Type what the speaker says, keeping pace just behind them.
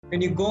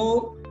When you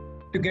go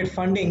to get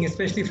funding,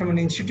 especially from an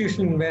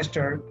institutional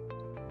investor,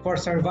 for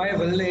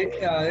survival,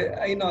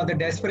 the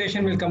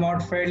desperation will come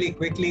out fairly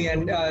quickly,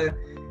 and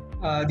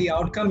the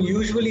outcome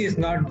usually is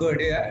not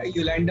good.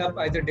 You'll end up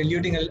either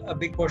diluting a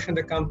big portion of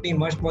the company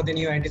much more than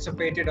you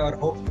anticipated or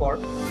hoped for.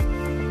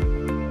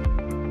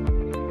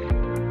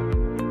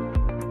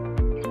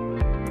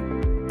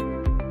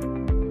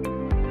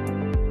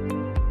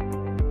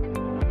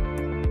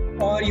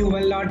 Or you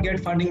will not get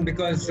funding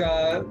because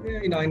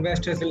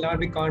investors will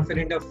not be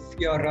confident of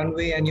your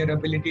runway and your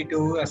ability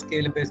to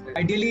scale a business.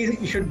 Ideally,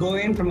 you should go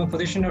in from a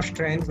position of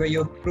strength where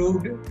you've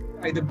proved,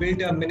 either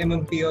build a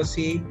minimum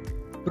POC,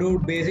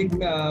 proved basic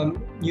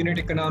unit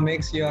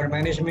economics, your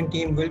management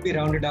team will be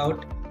rounded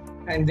out,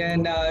 and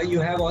then you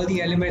have all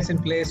the elements in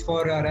place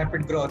for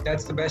rapid growth.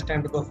 That's the best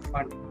time to go for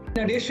funding.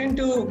 In addition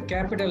to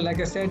capital,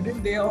 like I said,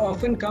 they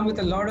often come with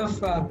a lot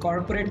of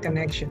corporate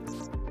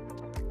connections,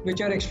 which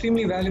are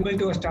extremely valuable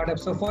to a startup.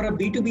 So for a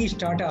B2B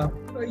startup,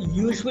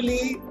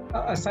 usually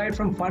aside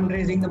from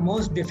fundraising, the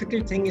most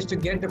difficult thing is to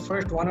get the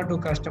first one or two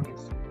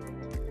customers.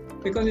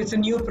 Because it's a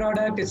new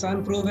product, it's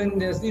unproven,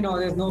 there's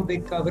no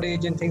big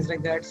coverage and things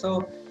like that.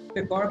 So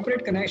the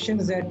corporate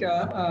connections that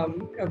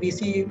a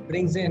VC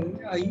brings in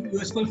are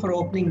useful for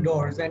opening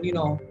doors and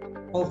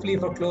hopefully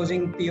for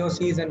closing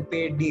POCs and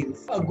paid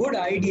deals. A good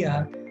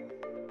idea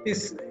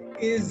is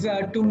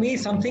to me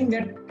something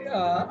that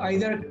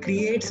either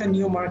creates a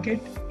new market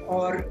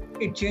or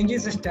it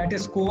changes the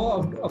status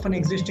quo of an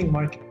existing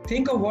market.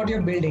 Think of what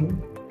you're building.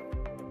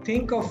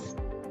 Think of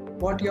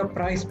what your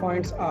price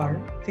points are.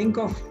 Think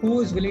of who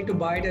is willing to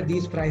buy it at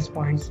these price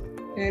points.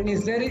 And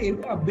is there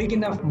a big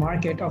enough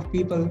market of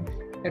people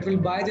that will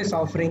buy this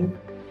offering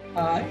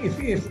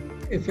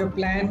if your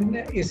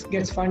plan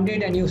gets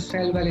funded and you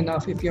sell well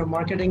enough, if your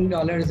marketing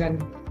dollars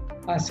and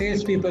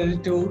salespeople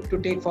to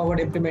take forward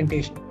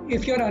implementation.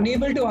 If you're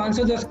unable to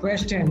answer those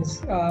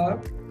questions,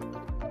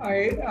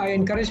 I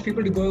encourage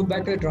people to go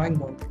back to the drawing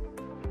board.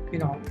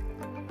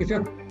 If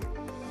you're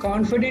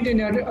confident in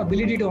your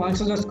ability to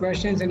answer those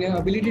questions and your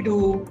ability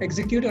to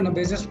execute on a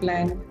business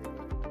plan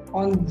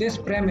on this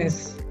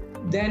premise,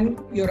 then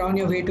you're on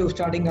your way to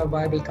starting a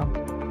viable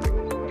company.